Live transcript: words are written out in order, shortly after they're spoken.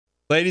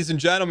Ladies and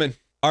gentlemen,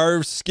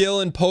 our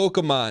skill in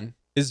Pokemon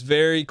is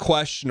very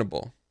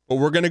questionable, but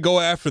we're going to go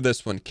after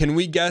this one. Can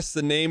we guess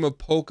the name of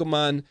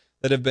Pokemon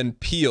that have been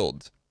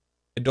peeled?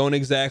 I don't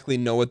exactly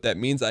know what that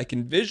means. I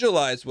can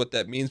visualize what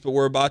that means, but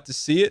we're about to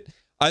see it.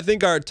 I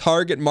think our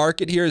target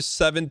market here is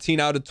 17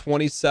 out of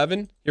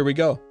 27. Here we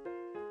go.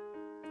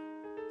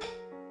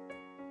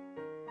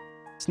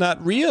 It's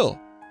not real.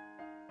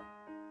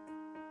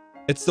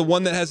 It's the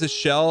one that has a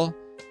shell.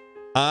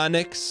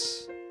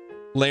 Onyx.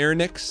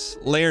 Larynx.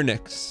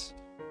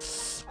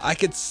 I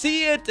could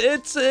see it.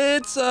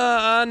 It's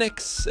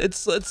Onyx.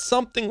 It's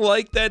something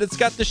like that. It's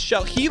got the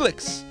shell.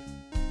 Helix.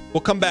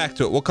 We'll come back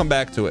to it.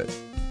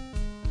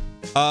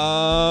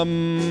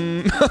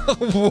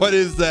 What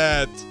is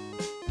that?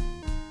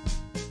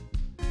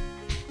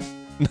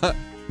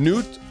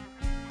 Newt.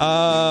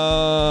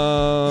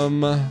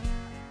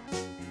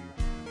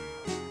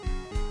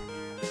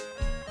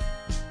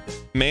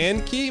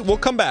 Mankey. We'll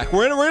come back.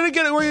 We're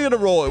gonna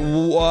roll it.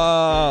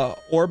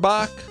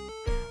 Orbach.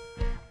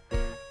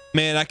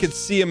 Man, I could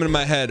see him in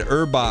my head.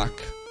 Urbach.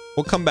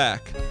 We'll come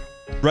back.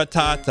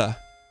 Rattata.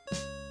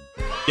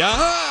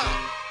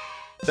 Yeah.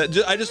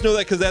 I just know that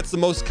because that's the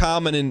most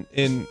common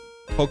in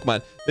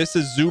Pokemon. This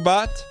is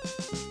Zubat.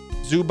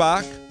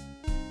 Zubak.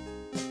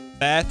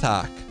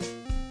 Batok.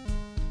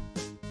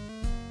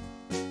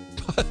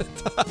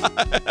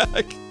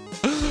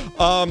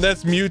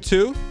 That's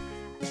Mewtwo.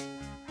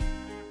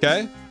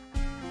 Okay.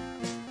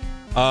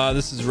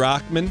 This is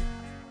Rockman.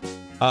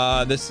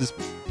 This is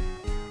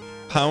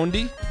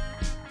Poundy.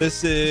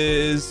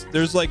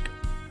 There's like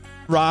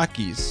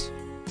Rockies.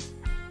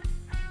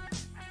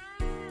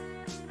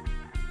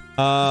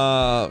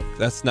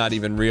 That's not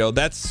even real.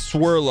 That's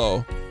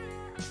Swirlo.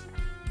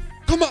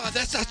 Come on,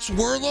 that's not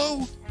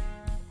Swirlo.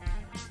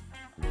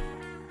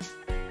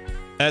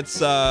 That's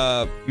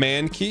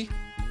Mankey.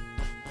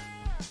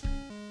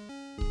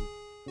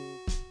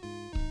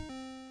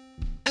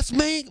 That's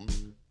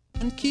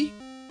Mankey.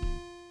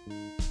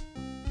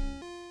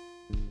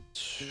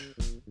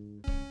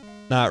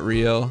 Not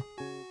real.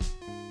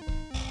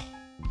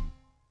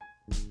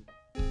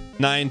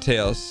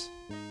 Ninetales.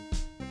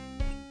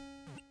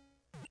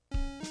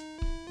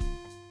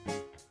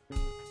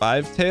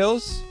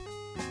 Fivetails.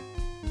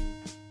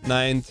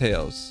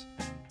 Ninetales.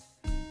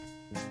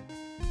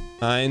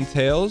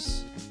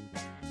 Ninetales.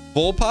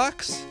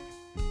 Bullpox?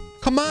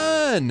 Come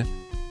on.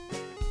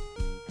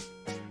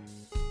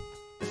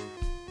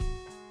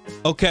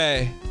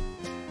 Okay.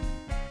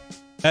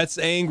 That's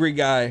Angry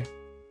Guy.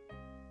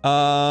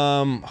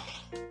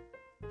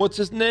 What's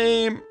his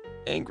name?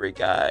 Angry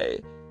Guy.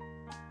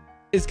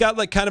 It's got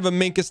like kind of a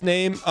Minkus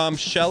name.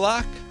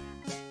 Shellock?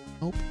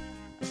 Nope.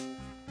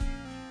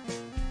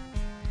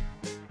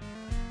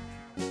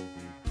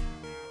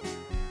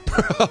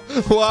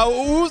 Wow,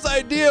 whose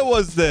idea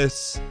was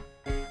this?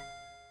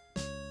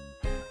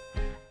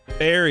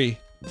 Barry.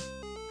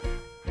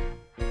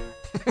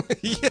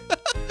 Yeah.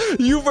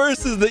 You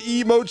versus the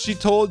emote she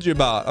told you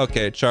about.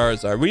 Okay,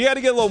 Charizard. We got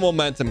to get a little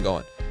momentum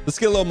going. Let's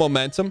get a little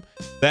momentum.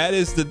 That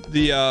is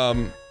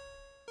the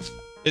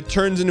it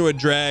turns into a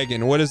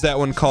dragon. What is that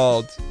one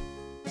called?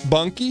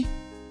 Bunky?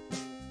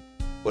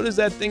 What is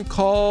that thing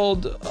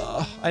called?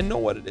 I know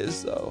what it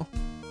is though.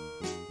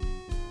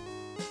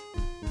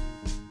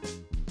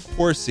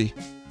 Horsey.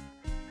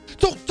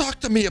 Don't talk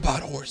to me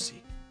about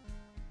Horsey.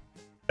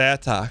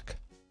 Batok.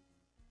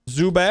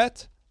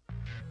 Zubat.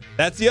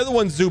 That's the other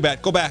one,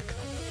 Zubat. Go back.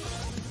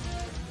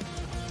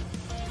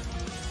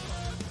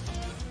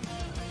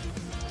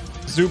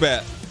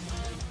 Zubat.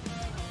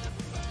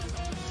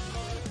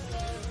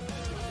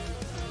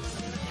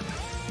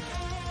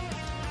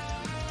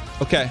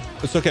 Okay,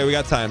 it's okay. We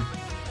got time.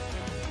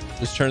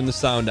 Just turn the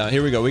sound down.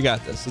 Here we go. We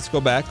got this. Let's go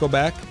back. Go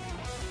back.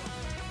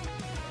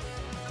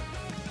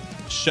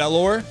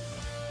 Shellor.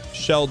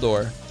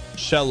 Sheldor.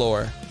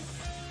 Shellor.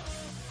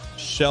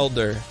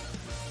 Shelder.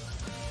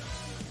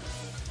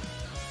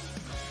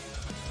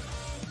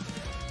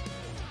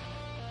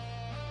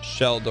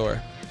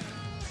 Sheldor.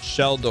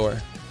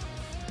 Sheldor.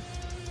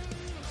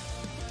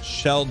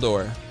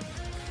 Sheldor.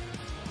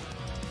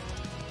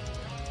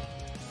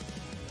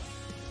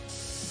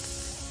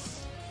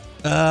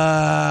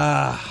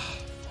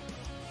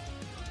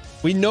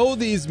 We know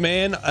these,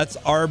 man. That's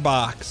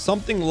Arbok.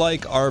 Something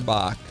like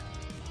Arbok.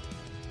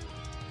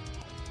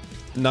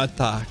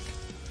 Nuttok.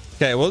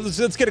 Okay, well,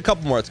 let's get a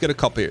couple more. Let's get a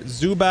couple here.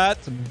 Zubat.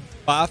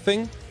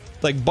 Boffing.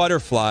 It's like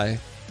butterfly.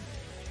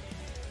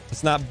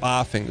 It's not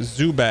boffing.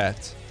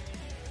 Zubat.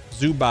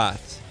 Zubat.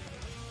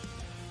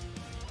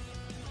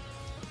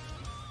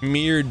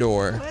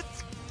 Mirador.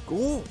 Let's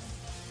go.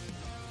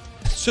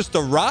 It's just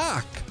a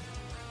rock.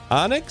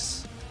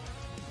 Onyx?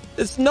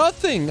 It's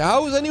nothing.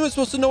 How is anyone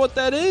supposed to know what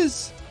that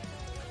is?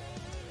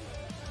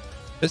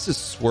 This is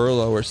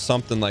Swirlo or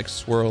something like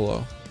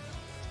Swirlo.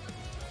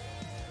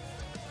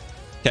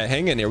 Okay,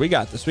 hang in here. We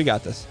got this. We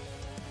got this.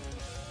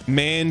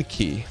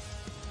 Mankey.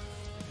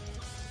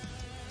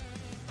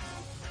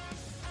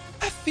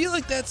 I feel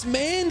like that's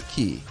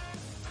Mankey.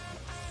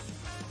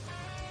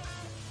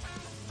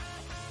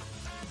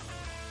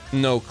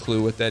 No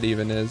clue what that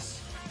even is.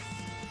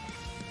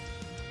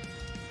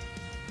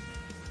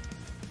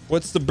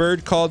 What's the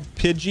bird called?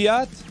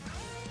 Pidgeot?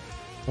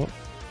 Oh.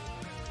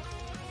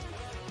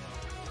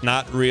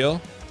 Not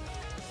real.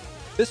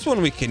 This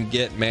one we can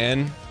get,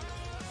 man.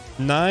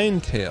 Nine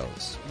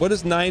tails. What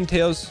is nine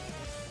tails?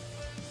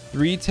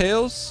 Three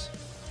tails?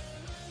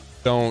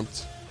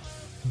 Don't.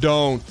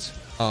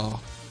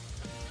 Oh.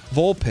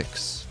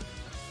 Vulpix.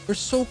 We're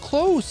so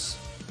close.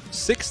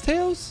 Six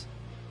tails?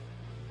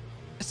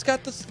 It's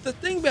got the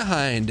thing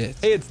behind it.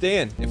 Hey, it's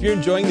Dan. If you're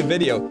enjoying the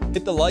video,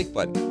 hit the like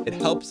button. It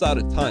helps out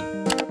a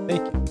ton.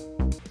 Thank you.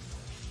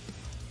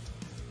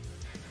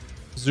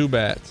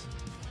 Zubat.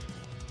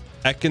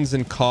 Ekans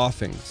and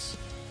Coughings.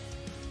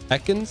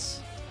 Ekans?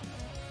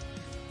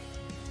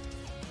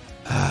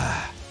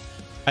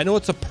 I know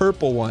it's a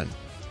purple one.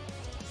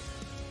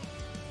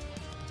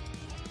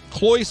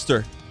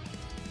 Cloyster.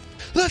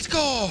 Let's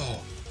go.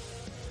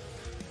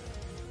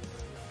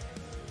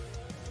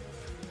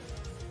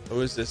 What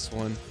was this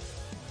one?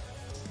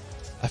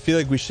 I feel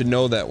like we should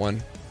know that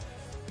one.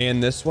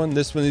 And this one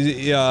is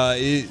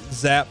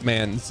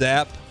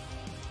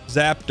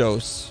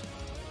Zapdos.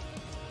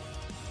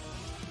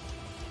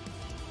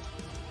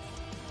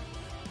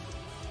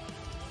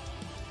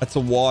 That's a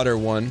water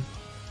one.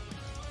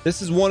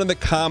 This is one of the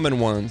common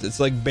ones. It's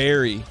like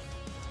Berry.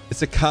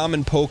 It's a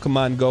common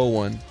Pokemon Go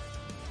one.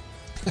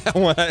 That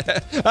one,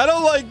 I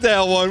don't like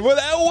that one.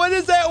 What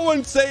is that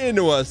one saying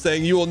to us?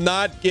 Saying you will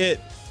not get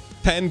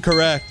 10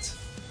 correct.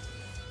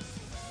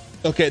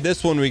 Okay,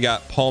 this one we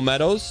got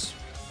Palmettos.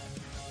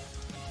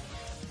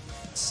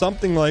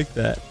 Something like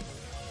that.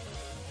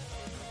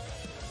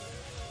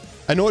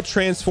 I know it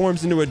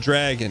transforms into a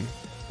dragon.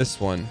 This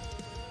one.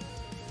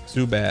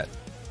 Zubat.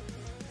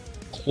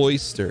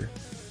 Cloyster.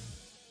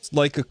 It's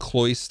like a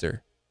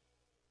cloister.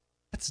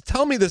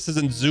 Tell me this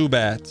isn't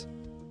Zubat.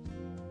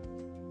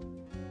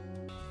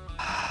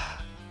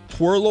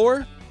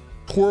 Twirlor?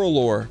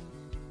 Twirlor.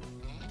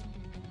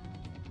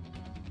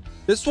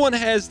 This one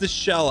has the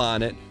shell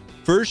on it.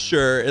 For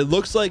sure. It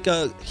looks like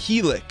a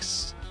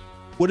helix.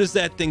 What is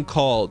that thing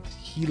called?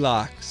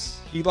 Helix.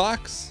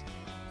 Helix?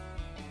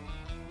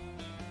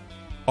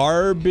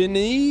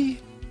 Arbini?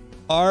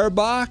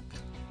 Arbok?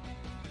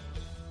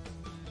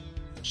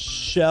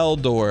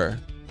 Sheldor.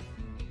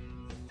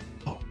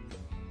 Oh.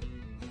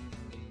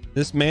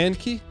 This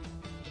Mankey?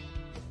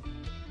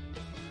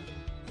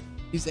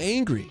 He's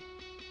angry.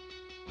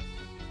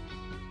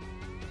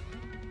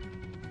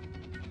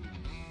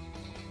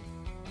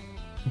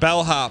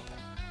 Bellhop.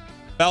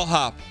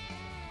 Bellhop.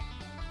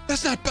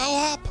 That's not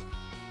Bellhop.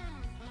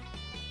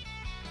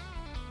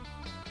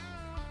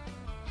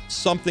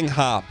 Something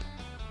hop.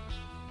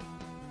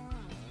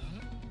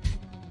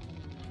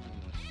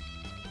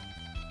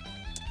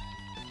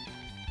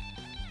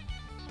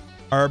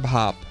 Herb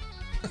hop.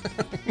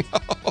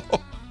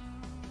 No.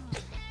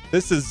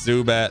 This is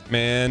Zubat,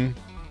 man.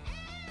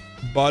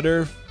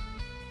 Butter.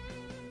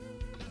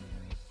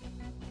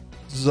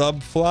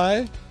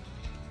 Zubfly.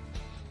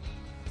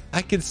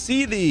 I can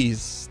see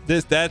these.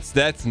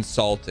 That's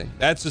insulting.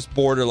 That's just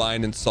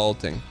borderline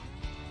insulting.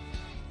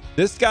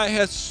 This guy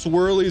has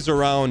swirlies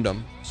around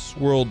him.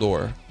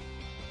 Swirldor.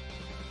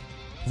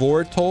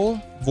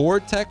 Vortol.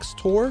 Vortex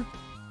Tor.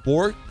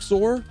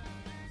 Vorxor.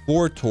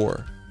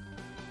 Vortor.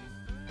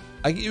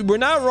 We're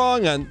not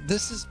wrong on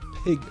this. Is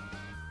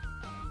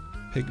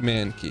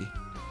Pigmankey.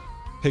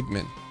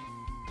 Pigman.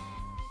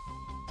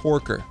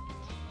 Porker.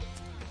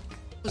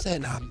 Was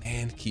that not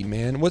Mankey,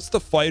 man? What's the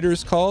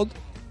fighters called?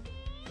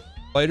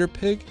 Fighter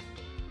pig?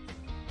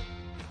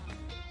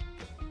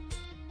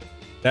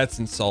 That's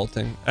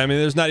insulting. I mean,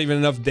 there's not even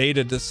enough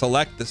data to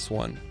select this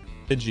one.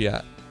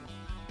 Pidgeot.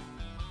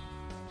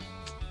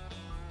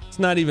 It's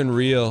not even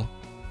real.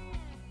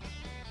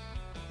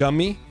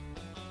 Gummy.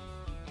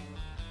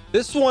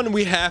 This one,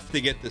 we have to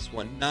get this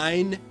one.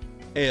 9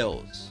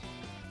 tails.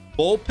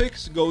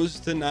 Vulpix goes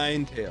to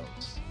 9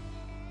 tails.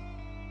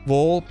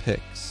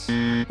 Vulpix.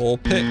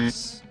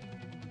 Vulpix.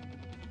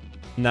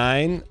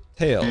 9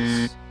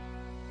 tails.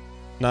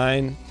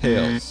 9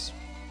 tails.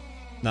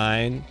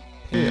 9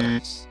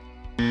 tails.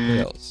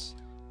 Tails.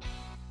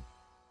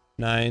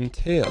 9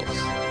 tails.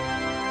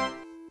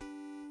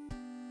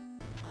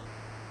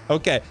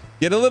 Okay,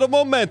 get a little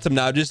momentum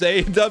now. Just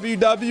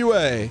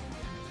AWWA.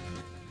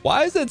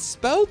 Why is it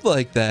spelled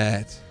like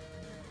that?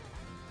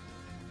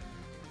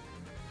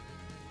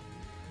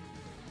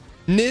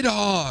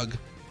 Nidhogg.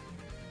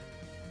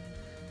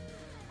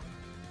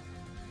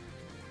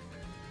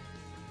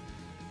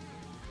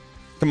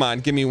 Come on,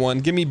 give me one.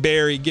 Give me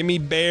berry. Give me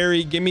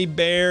berry. Give me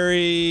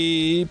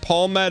berry.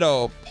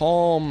 Palmetto.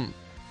 Palm.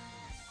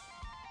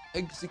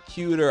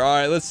 Executor. All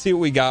right, let's see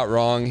what we got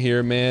wrong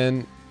here,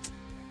 man.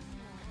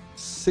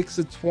 6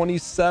 of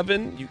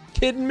 27. You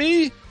kidding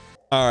me?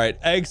 All right,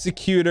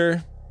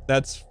 Executor.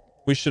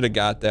 We should have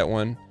got that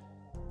one.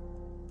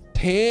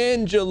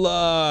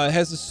 Tangela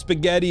has a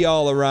spaghetti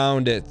all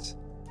around it.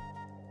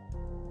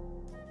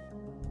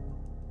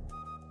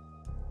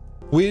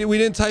 We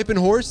didn't type in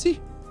horsey?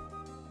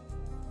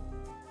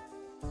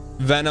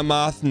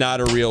 Venomoth, not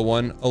a real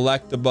one.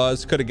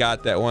 Electabuzz, could have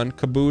got that one.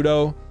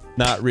 Kabuto,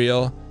 not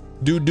real.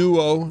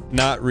 Duduo,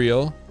 not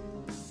real.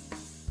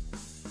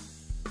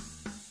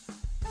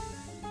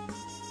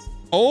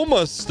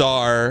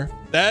 Omastar,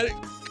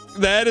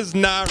 that is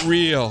not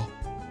real.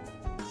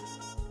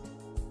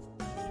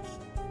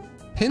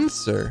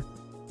 Pinsir,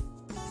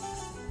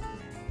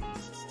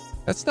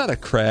 that's not a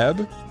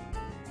crab.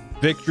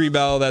 Victory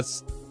Bell,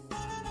 that's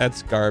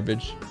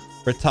garbage.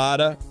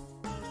 Frittata,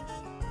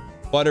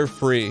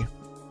 Butterfree,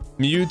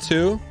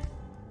 Mewtwo,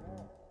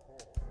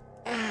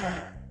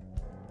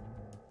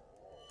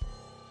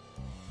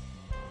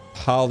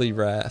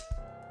 Poliwrath.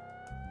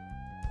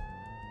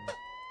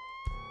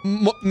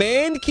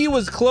 Mankey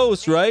was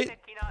close, right?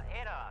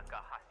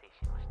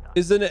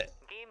 Isn't it?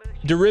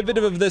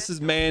 Derivative of this is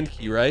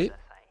Mankey, right?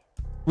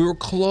 We were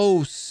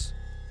close.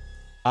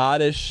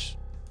 Oddish.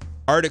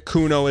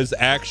 Articuno is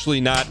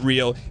actually not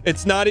real.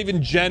 It's not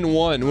even Gen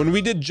 1. When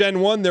we did Gen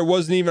 1, there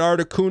wasn't even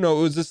Articuno.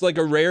 It was just like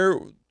a rare,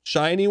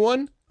 shiny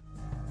one.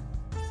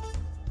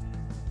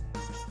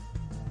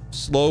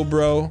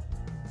 Slowbro.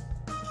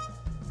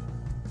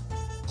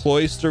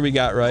 Cloyster we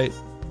got right.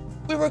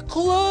 We were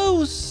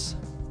close.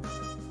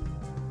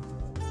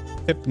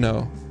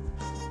 Hypno.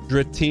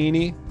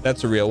 Dratini.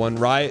 That's a real one.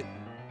 Riot.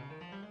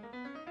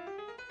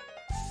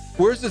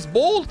 Where's this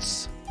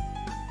Bolts?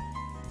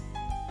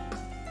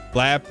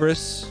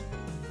 Lapras.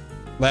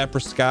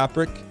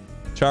 Laparoscopic.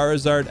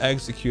 Charizard.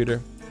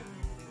 Executor.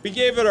 We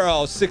gave it our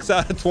all. 6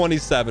 out of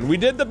 27. We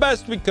did the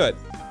best we could.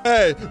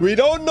 Hey, we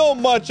don't know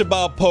much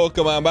about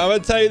Pokemon, but I'm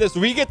going to tell you this.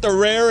 We get the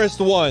rarest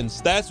ones.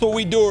 That's what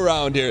we do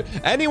around here.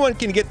 Anyone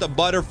can get the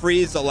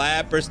Butterfrees, the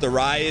Lapras, the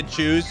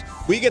Raichus.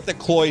 We get the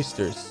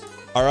Cloysters.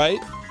 All right?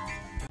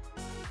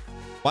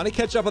 Want to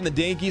catch up on the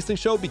Dan Gheesling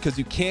Show because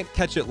you can't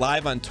catch it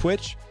live on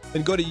Twitch?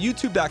 Then go to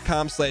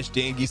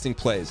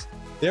youtube.com/DanGheeslingPlays.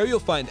 There you'll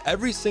find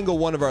every single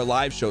one of our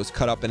live shows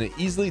cut up in an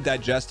easily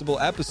digestible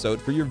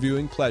episode for your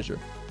viewing pleasure.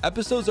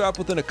 Episodes are up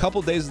within a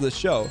couple days of the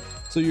show,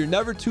 so you're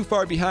never too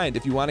far behind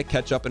if you want to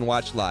catch up and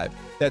watch live.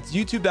 That's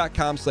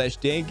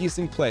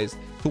youtube.com/DanGheeslingPlays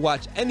to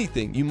watch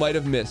anything you might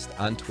have missed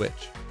on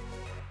Twitch.